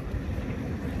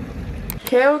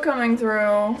 Kale coming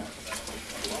through.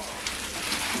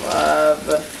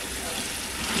 Love.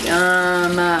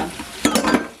 Yum.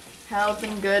 Health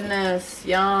and goodness.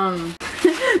 Yum.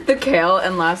 The kale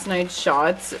and last night's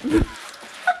shots.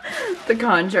 The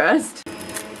contrast.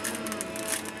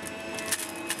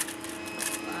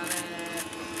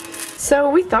 So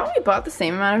we thought we bought the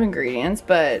same amount of ingredients,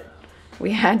 but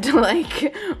we had to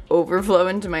like overflow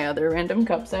into my other random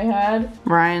cups I had.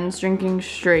 Ryan's drinking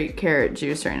straight carrot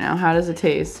juice right now. How does it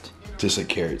taste? Tastes like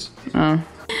carrots. Oh.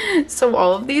 So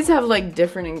all of these have like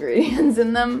different ingredients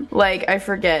in them. Like I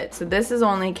forget. So this is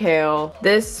only kale.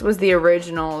 This was the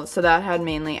original. So that had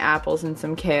mainly apples and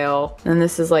some kale. And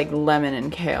this is like lemon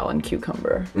and kale and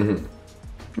cucumber. Mm-hmm.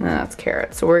 And that's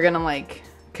carrot. So we're gonna like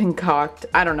concoct.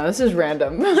 I don't know. This is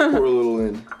random. Pour a little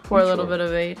in. Pour a little bit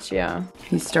of each. Yeah.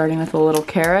 He's starting with a little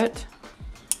carrot.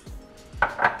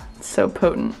 It's so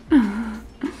potent. A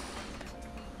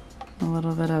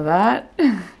little bit of that.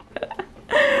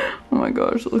 Oh my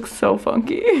gosh, it looks so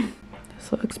funky.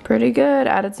 This looks pretty good.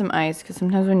 Added some ice because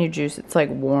sometimes when you juice it's like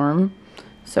warm.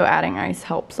 So adding ice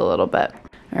helps a little bit.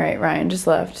 All right, Ryan just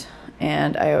left.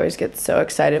 And I always get so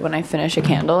excited when I finish a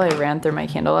candle. I ran through my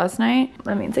candle last night.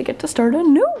 That means I get to start a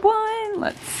new one.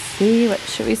 Let's see, what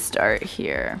should we start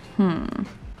here? So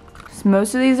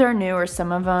most of these are new, or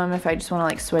some of them if I just want to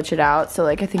like switch it out. So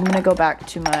like I think I'm gonna go back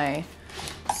to my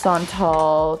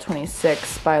Santal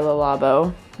 26 by Le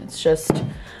Labo. It's just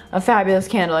a fabulous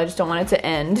candle. I just don't want it to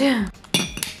end. Get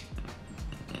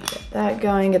that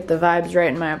going, get the vibes right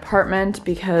in my apartment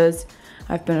because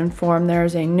I've been informed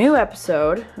there's a new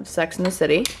episode of Sex and the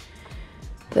City.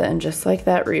 Then just like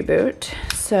that reboot.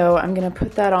 So I'm gonna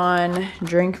put that on,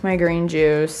 drink my green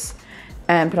juice,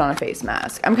 and put on a face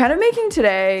mask. I'm kind of making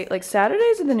today, like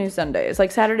Saturdays are the new Sundays,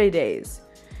 like Saturday days.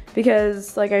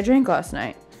 Because like I drank last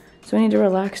night. So I need to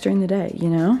relax during the day, you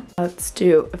know? Let's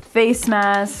do a face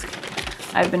mask.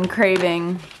 I've been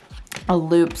craving a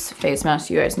Loops face mask.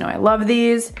 You guys know I love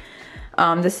these.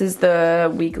 This is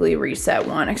the weekly reset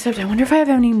one, except I wonder if I have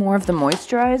any more of the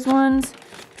moisturized ones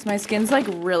because my skin's like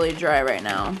really dry right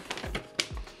now.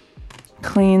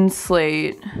 Clean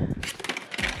slate.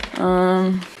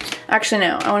 Actually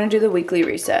no, I want to do the weekly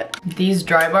reset. These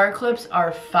dry bar clips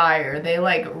are fire. They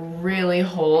like really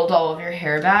hold all of your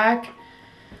hair back,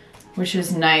 which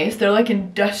is nice. They're like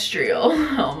industrial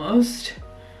almost.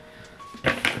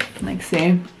 Like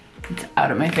see, it's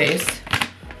out of my face.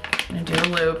 I'm gonna do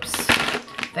loops.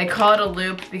 They call it a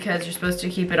loop because you're supposed to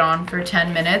keep it on for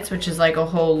 10 minutes, which is like a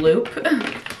whole loop.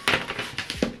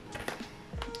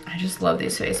 I just love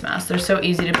these face masks. They're so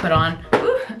easy to put on.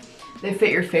 Ooh, they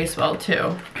fit your face well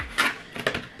too.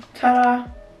 Ta-da.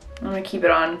 I'm gonna keep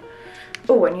it on.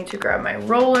 Oh, I need to grab my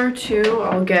roller too.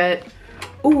 I'll get,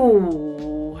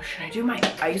 ooh, should I do my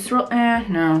ice roll?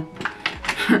 No.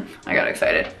 I got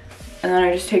excited. And then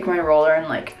I just take my roller and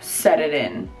like set it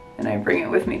in and I bring it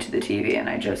with me to the TV and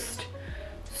I just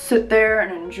sit there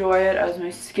and enjoy it as my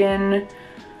skin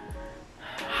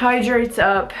hydrates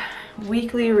up.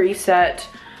 Weekly reset.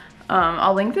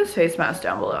 I'll link this face mask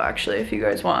down below actually if you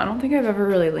guys want. I don't think I've ever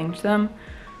really linked them,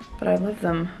 but I love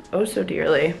them oh so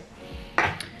dearly.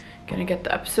 Gonna get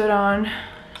the episode on.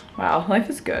 Wow, life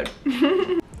is good.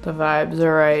 The vibes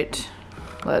are right.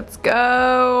 Let's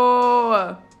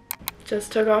go.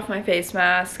 Just took off my face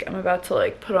mask. I'm about to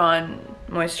like put on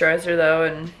moisturizer though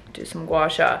and do some gua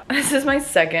sha. This is my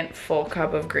second full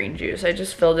cup of green juice. I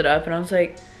just filled it up and I was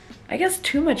like, I guess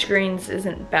too much greens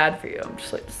isn't bad for you. I'm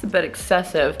just like, this is a bit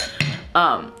excessive.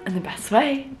 In the best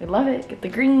way. I love it. Get the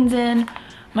greens in.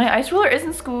 My ice roller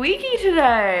isn't squeaky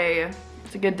today.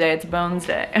 It's a good day. It's a bones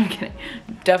day. I'm kidding.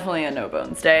 Definitely a no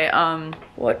bones day.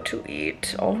 What to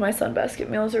eat? All of my Sunbasket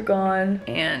meals are gone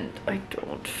and I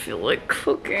don't feel like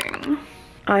cooking.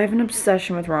 I have an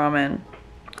obsession with ramen.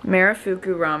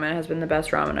 Marufuku ramen has been the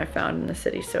best ramen I've found in the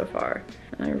city so far.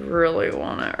 And I really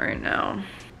want it right now.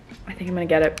 I think I'm gonna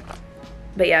get it.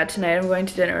 But yeah, tonight I'm going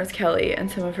to dinner with Kelly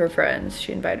and some of her friends.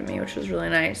 She invited me, which was really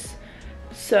nice.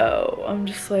 So I'm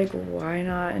just like, why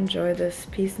not enjoy this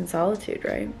peace and solitude,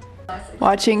 right?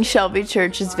 Watching Shelby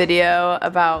Church's video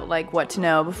about like what to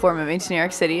know before moving to New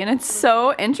York City, and it's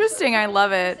so interesting. I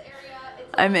love it.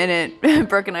 I'm in it.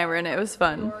 Brooke and I were in it. It was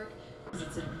fun.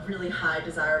 It's a really high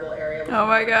desirable area. Oh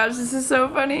my gosh, this is so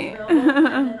funny. And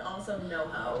then also Also,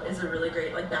 NoHo is a really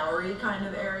great, like, Bowery kind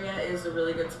of area is a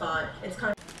really good spot. It's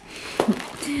kind of...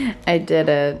 I did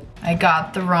it. I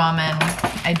got the ramen.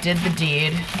 I did the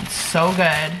deed. It's so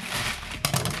good.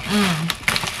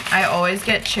 I always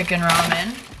get chicken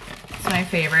ramen. It's my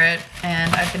favorite.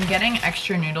 And I've been getting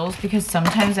extra noodles because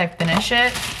sometimes I finish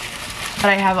it, but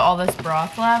I have all this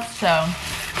broth left, so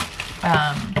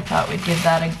thought we'd give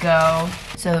that a go.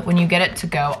 So that when you get it to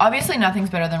go, obviously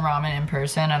nothing's better than ramen in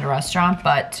person at a restaurant,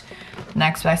 but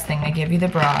next best thing, they give you the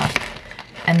broth.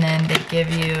 And then they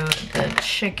give you the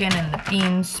chicken and the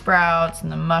bean sprouts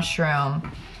and the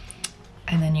mushroom.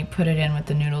 And then you put it in with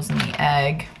the noodles and the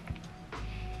egg.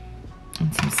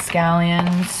 And some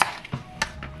scallions.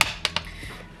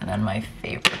 And then my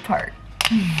favorite part.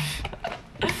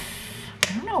 I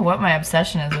don't know what my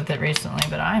obsession is with it recently,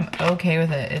 but I'm okay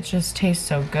with it. It just tastes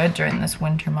so good during this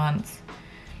winter months.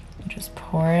 You just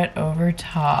pour it over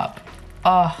top.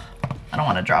 Oh, I don't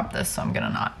want to drop this, so I'm gonna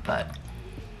not, but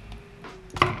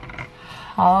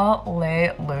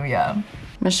hallelujah.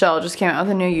 Michelle just came out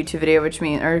with a new YouTube video, which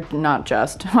means, or not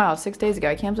just, wow, 6 days ago.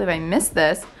 I can't believe I missed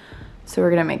this. So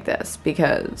we're gonna make this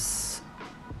because,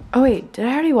 oh wait, did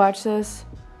I already watch this?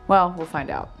 Well, we'll find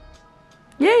out.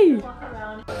 Yay!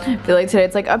 I feel like today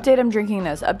it's like, update, I'm drinking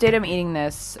this, update, I'm eating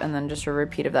this, and then just a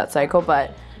repeat of that cycle,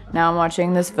 but now I'm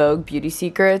watching this Vogue Beauty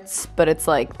Secrets, but it's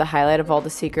like the highlight of all the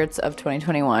secrets of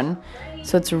 2021.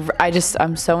 So it's,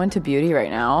 I'm so into beauty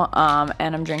right now,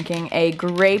 and I'm drinking a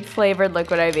grape flavored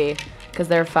liquid IV because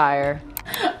they're fire.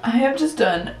 I have just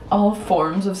done all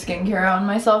forms of skincare on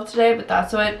myself today, but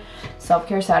that's what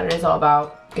Self-Care Saturday is all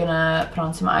about. Gonna put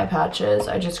on some eye patches.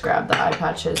 I just grabbed the eye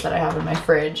patches that I have in my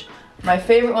fridge. My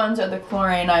favorite ones are the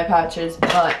chlorine eye patches,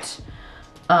 but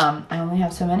I only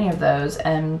have so many of those,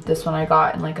 and this one I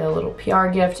got in like a little PR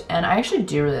gift, and I actually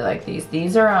do really like these.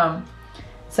 These are,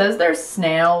 says they're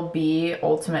Snail Bee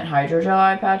Ultimate Hydrogel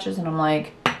eye patches, and I'm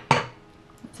like,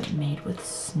 is it made with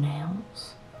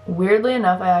snails? Weirdly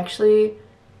enough, I actually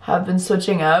have been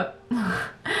switching up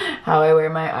how I wear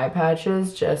my eye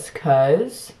patches just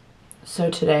cause. So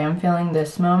today I'm feeling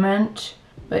this moment,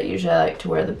 but usually I like to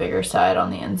wear the bigger side on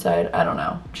the inside. I don't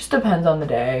know, just depends on the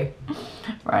day.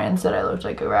 Ryan said I looked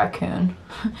like a raccoon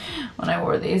when I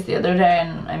wore these the other day,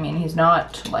 and I mean, he's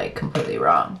not like completely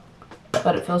wrong,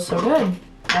 but it feels so good.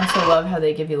 I also love how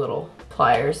they give you little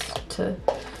pliers to,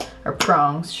 or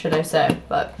prongs should I say,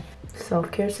 but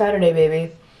Self-Care Saturday,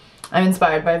 baby. I'm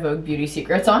inspired by Vogue Beauty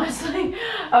Secrets, honestly.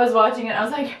 I was watching it, I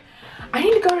was like, I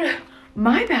need to go to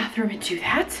my bathroom and do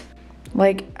that.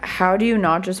 Like, how do you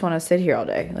not just want to sit here all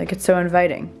day? Like, it's so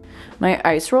inviting. My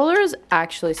ice roller is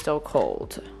actually still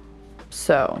cold,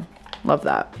 so love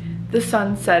that. The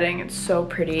sun's setting, it's so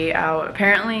pretty out.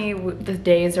 Apparently the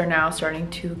days are now starting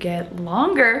to get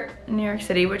longer in New York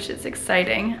City, which is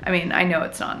exciting. I mean, I know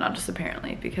it's not just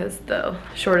apparently, because the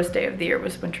shortest day of the year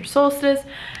was winter solstice,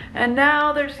 and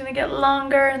now they're just gonna get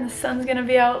longer and the sun's gonna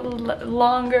be out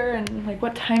longer, and like,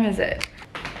 what time is it?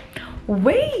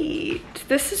 Wait,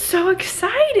 this is so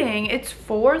exciting. It's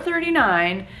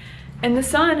 4:39 and the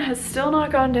sun has still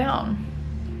not gone down.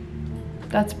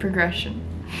 That's progression.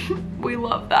 We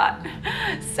love that.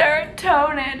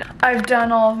 Serotonin. I've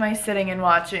done all of my sitting and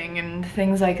watching and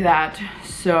things like that.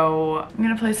 So I'm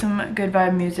gonna play some good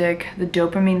vibe music. The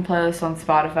dopamine playlist on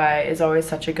Spotify is always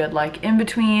such a good like in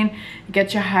between. It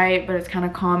gets you hyped, but it's kind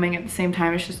of calming at the same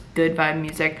time. It's just good vibe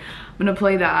music. I'm gonna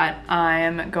play that.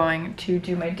 I'm going to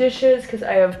do my dishes because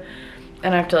I have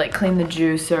to like clean the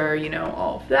juicer, you know,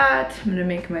 all of that. I'm gonna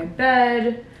make my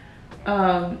bed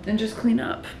and just clean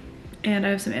up. And I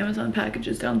have some Amazon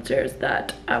packages downstairs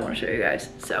that I want to show you guys.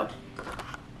 So,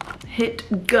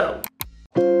 hit go.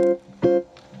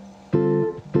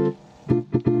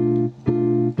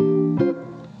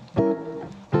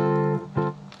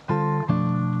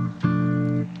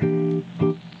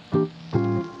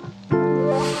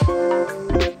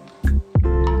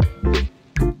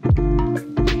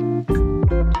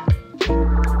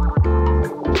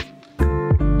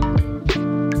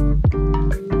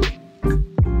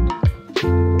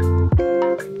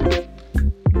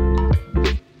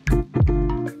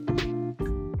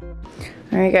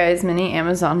 Alright guys, mini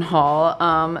Amazon haul.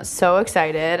 So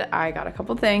excited. I got a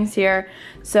couple things here.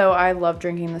 So I love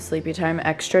drinking the Sleepy Time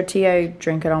Extra tea. I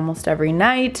drink it almost every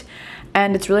night.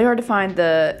 And it's really hard to find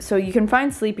so you can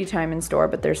find Sleepy Time in store,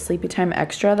 but there's Sleepy Time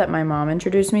Extra that my mom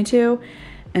introduced me to.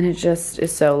 And it just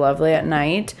is so lovely at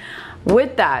night.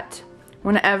 With that,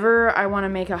 whenever I want to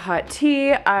make a hot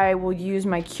tea, I will use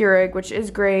my Keurig, which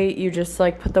is great. You just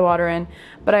like put the water in.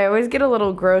 But I always get a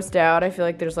little grossed out. I feel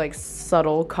like there's like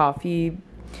subtle coffee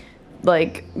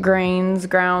like grains,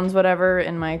 grounds, whatever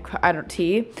in my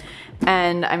tea.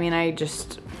 And I mean,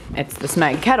 it's the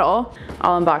Smeg kettle.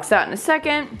 I'll unbox that in a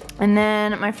second. And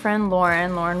then my friend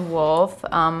Lauren Wolf,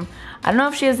 I don't know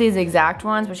if she has these exact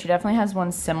ones, but she definitely has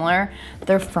one similar.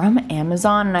 They're from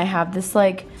Amazon, and I have this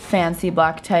like fancy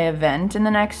black tie event in the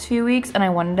next few weeks, and I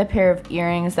wanted a pair of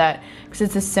earrings because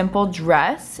it's a simple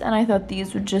dress, and I thought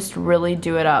these would just really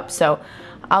do it up. So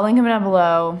I'll link them down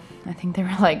below. I think they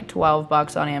were like 12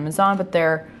 bucks on Amazon, but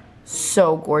they're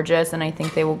so gorgeous, and I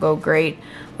think they will go great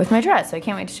with my dress. So I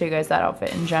can't wait to show you guys that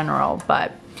outfit in general.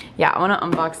 But yeah, I want to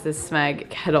unbox this Smeg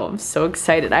kettle. I'm so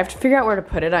excited. I have to figure out where to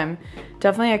put it. I'm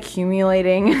definitely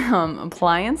accumulating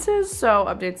appliances, so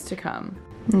updates to come.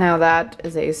 Now that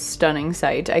is a stunning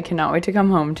sight. I cannot wait to come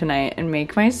home tonight and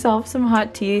make myself some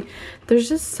hot tea. There's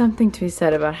just something to be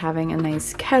said about having a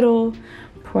nice kettle,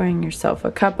 pouring yourself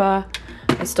a cuppa.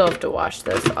 I still have to wash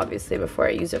this, obviously, before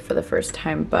I use it for the first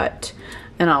time,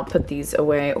 and I'll put these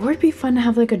away. Or it'd be fun to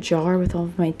have like a jar with all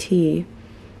of my tea.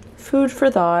 Food for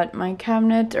thought. My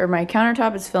cabinet, or my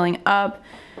countertop, is filling up.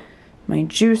 My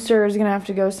juicer is gonna have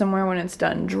to go somewhere when it's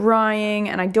done drying,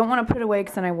 and I don't want to put it away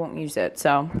because then I won't use it.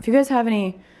 So if you guys have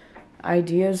any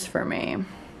ideas for me,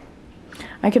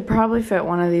 I could probably fit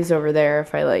one of these over there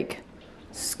if I like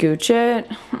scooch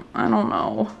it. I don't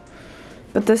know.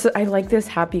 But I like this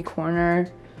happy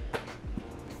corner.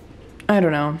 I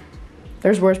don't know.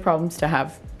 There's worse problems to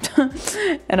have.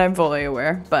 And I'm fully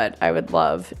aware, but I would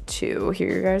love to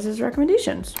hear your guys'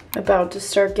 recommendations. About to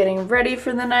start getting ready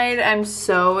for the night. I'm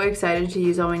so excited to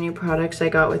use all my new products I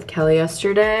got with Kelly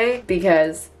yesterday,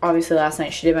 because obviously last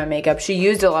night she did my makeup. She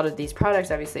used a lot of these products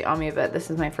obviously on me, but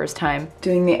this is my first time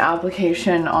doing the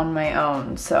application on my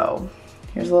own. So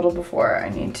here's a little before. I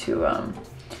need to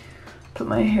put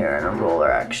my hair in a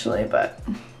roller actually, but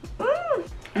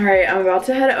all right, I'm about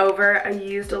to head over. I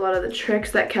used a lot of the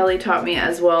tricks that Kelly taught me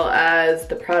as well as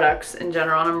the products in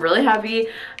general, and I'm really happy.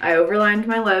 I overlined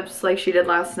my lips like she did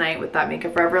last night with that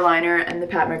Makeup Forever liner and the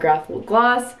Pat McGrath lip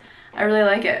gloss. I really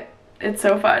like it. It's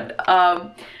so fun.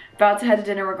 About to head to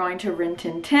dinner. We're going to Rin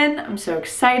Tin Tin. I'm so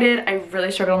excited. I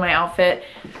really struggled with my outfit.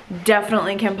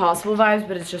 Definitely Kim Possible vibes,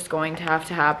 but it's just going to have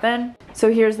to happen. So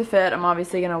here's the fit. I'm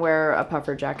obviously gonna wear a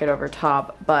puffer jacket over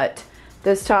top, but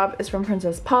this top is from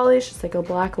Princess Polish. It's like a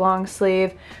black long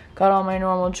sleeve. Got all my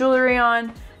normal jewelry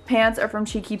on. Pants are from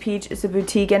Cheeky Peach. It's a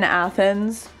boutique in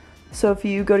Athens. So if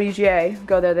you go to UGA,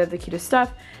 go there. They have the cutest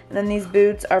stuff. And then these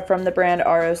boots are from the brand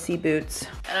ROC Boots.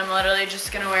 And I'm literally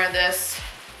just gonna wear this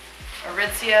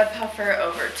Aritzia puffer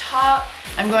over top.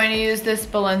 I'm going to use this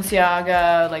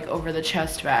Balenciaga like over the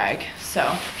chest bag. So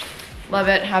love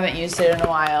it. Haven't used it in a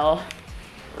while.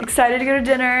 Excited to go to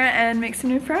dinner and make some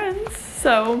new friends.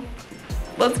 So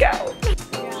let's go.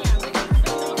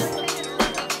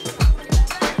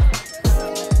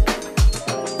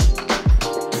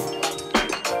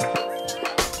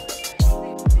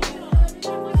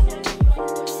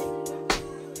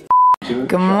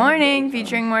 Good morning,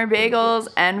 featuring more bagels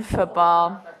and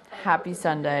football. Happy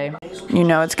Sunday. You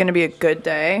know it's gonna be a good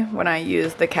day when I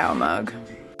use the cow mug.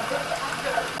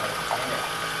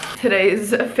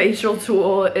 Today's facial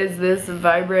tool is this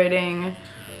vibrating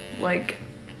like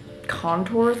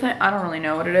contour thing. I don't really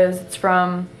know what it is. It's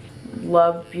from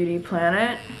Love Beauty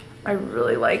Planet. I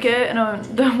really like it. And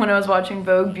when I was watching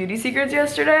Vogue Beauty Secrets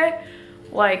yesterday,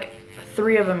 like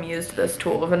 3 of them used this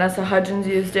tool. Vanessa Hudgens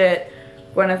used it,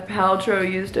 Gwyneth Paltrow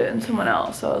used it, and someone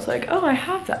else. So I was like, oh, I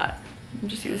have that. I'm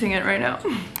just using it right now.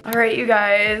 All right, you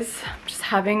guys, I'm just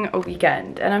having a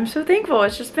weekend and I'm so thankful.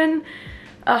 It's just been,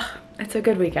 it's a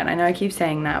good weekend. I know I keep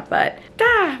saying that, but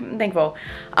I'm thankful.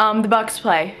 The Bucks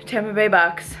play, Tampa Bay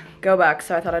Bucks. Go Bucks,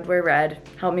 so I thought I'd wear red.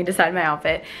 Help me decide my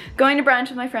outfit. Going to brunch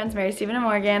with my friends Mary, Stephen, and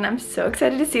Morgan. I'm so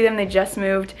excited to see them. They just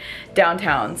moved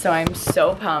downtown, so I'm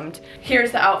so pumped.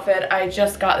 Here's the outfit. I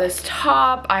just got this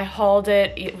top. I hauled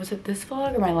it. Was it this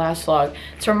vlog or my last vlog?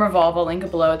 It's from Revolve. I'll link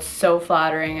it below. It's so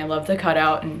flattering. I love the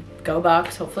cutout, and go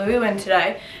Bucks. Hopefully we win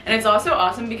today. And it's also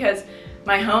awesome because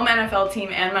my home NFL team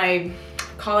and my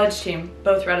college team,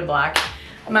 both red and black.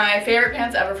 My favorite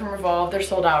pants ever from Revolve. They're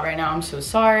sold out right now. I'm so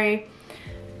sorry.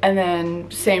 And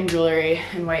then same jewelry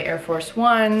in white Air Force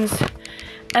Ones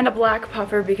and a black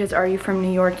puffer because are you from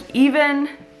New York even?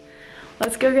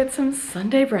 Let's go get some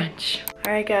Sunday brunch.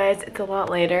 All right guys, it's a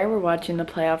lot later. We're watching the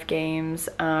playoff games.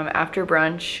 After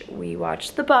brunch, we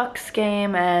watched the Bucks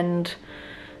game and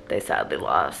they sadly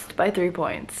lost by 3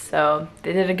 points. So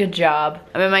they did a good job.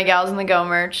 I'm in my Gals in the Go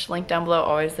merch, link down below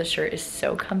always. The shirt is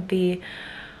so comfy.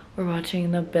 We're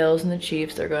watching the Bills and the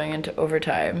Chiefs. They're going into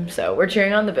overtime. So we're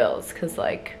cheering on the Bills because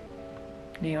like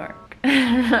New York.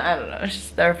 I don't know,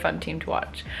 they're a fun team to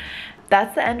watch.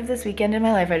 that's the end of this weekend in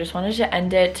my life. I just wanted to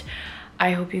end it.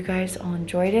 I hope you guys all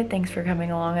enjoyed it. Thanks for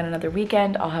coming along on another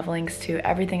weekend. I'll have links to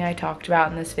everything I talked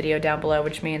about in this video down below,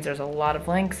 which means there's a lot of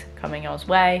links coming y'all's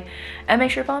way. And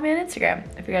make sure to follow me on Instagram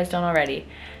if you guys don't already.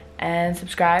 And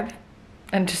subscribe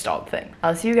and just all the things.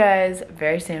 I'll see you guys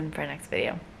very soon for our next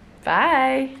video.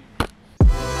 Bye.